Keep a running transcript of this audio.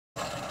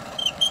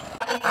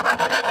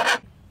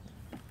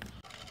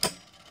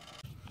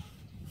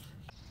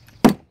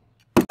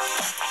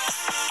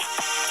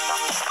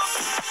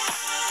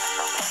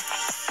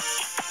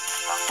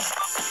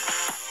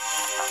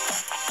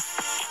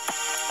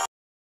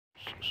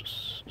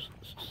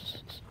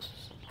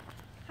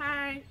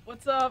Alright,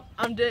 what's up?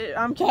 I'm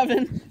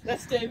Kevin.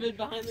 That's David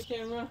behind the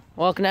camera.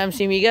 Welcome to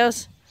MC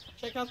Amigos.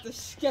 Check out this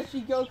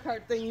sketchy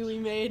go-kart thingy we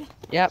made.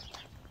 Yep.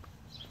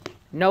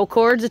 No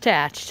cords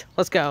attached.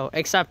 Let's go.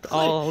 Except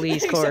all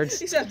these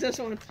cords. Except this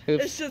one.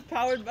 Oops. It's just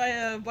powered by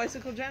a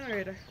bicycle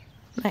generator.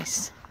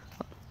 Nice.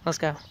 Let's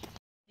go. A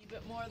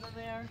bit more than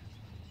there.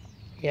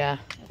 Yeah.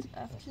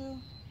 That's F2.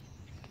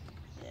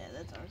 Yeah,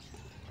 that's ours.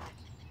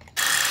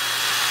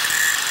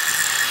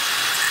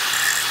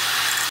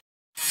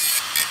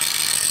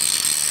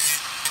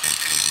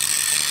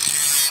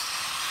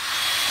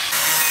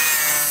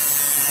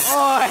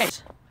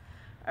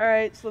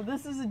 Alright, so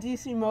this is a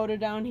DC motor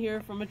down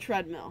here from a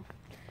treadmill.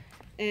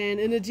 And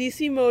in a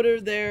DC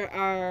motor there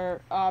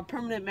are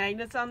permanent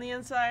magnets on the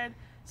inside,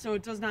 so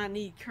it does not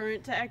need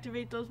current to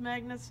activate those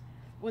magnets.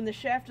 When the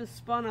shaft is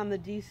spun on the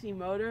DC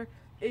motor,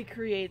 it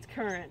creates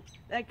current.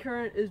 That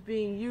current is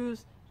being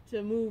used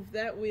to move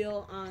that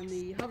wheel on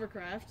the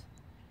hovercraft,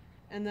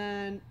 and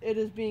then it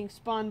is being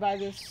spun by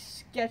this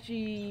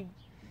sketchy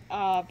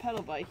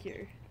pedal bike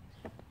here.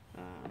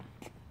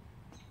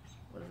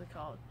 What is it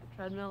called?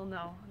 Treadmill?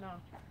 No.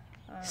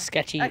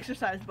 Sketchy.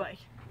 Exercise bike.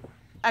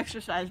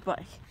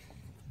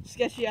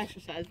 Sketchy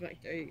exercise bike.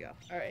 There you go.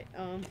 All right.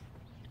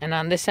 And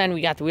on this end,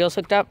 we got the wheels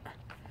hooked up.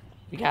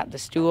 We got the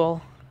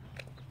stool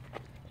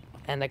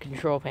and the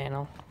control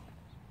panel.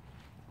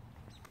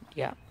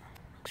 Yeah.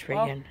 Looks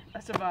pretty good.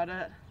 That's about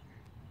it.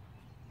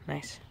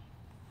 Nice.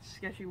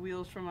 Sketchy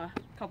wheels from a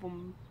couple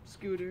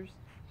scooters.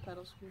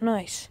 Pedal scooters.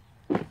 Nice.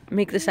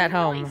 Make this at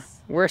home.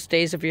 Nice. Worst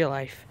days of your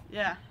life.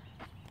 Yeah.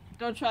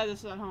 Don't try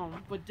this at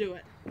home, but do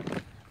it.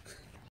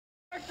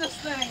 Start this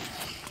thing.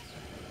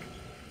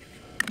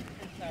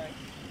 I'm sorry.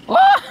 Whoa!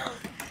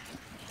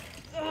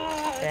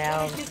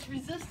 It gets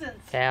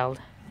resistance. Failed.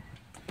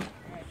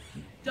 Right.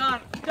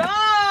 Done!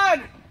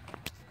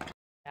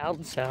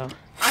 Failed, so.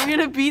 I'm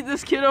gonna beat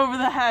this kid over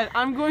the head.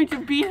 I'm going to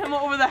beat him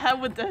over the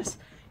head with this.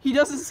 He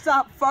doesn't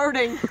stop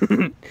farting.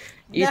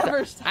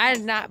 Never stop. I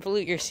did not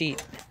pollute your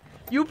seat.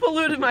 You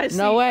polluted my seat.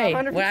 No way.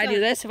 100%. Would I do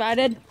this if I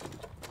did?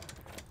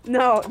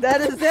 No,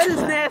 that is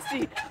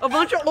nasty. A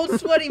bunch of old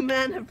sweaty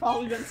men have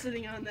probably been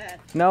sitting on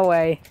that. No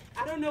way.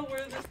 I don't know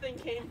where this thing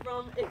came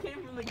from. It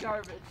came from the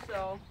garbage,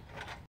 so.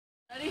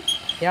 Ready?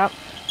 Yep.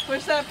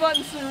 Push that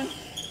button soon.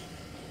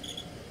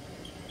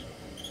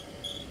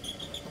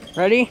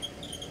 Ready?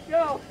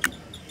 Go.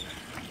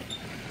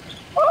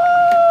 Woo!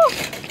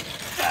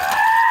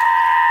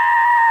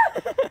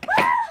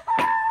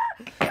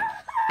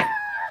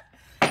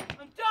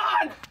 I'm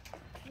done!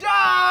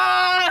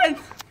 Done!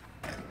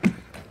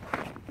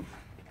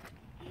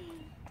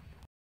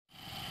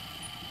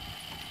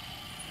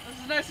 This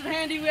is nice and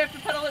handy. We have to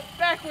pedal it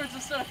backwards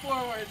instead of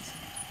forwards.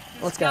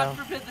 Let's go. God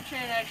forbid the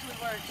chain actually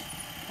works.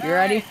 You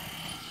ready?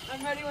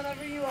 I'm ready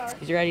whenever you are.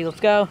 He's ready. Let's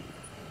go.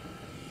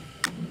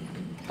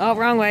 Oh,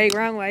 wrong way.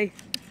 Wrong way.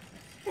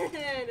 And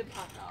it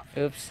popped off.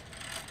 Oops.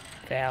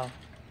 Fail.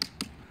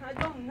 I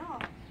don't know.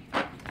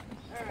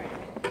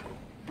 Alright.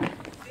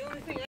 The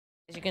only thing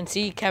As you can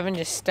see, Kevin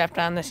just stepped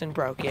on this and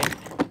broke it.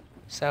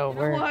 So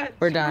we're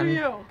Screw done.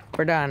 you.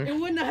 We're done. It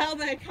wouldn't have held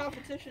that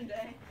competition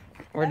day.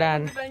 We're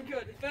done. That would have been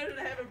good. It's better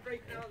to have it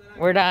break now than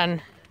We're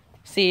done.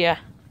 See ya.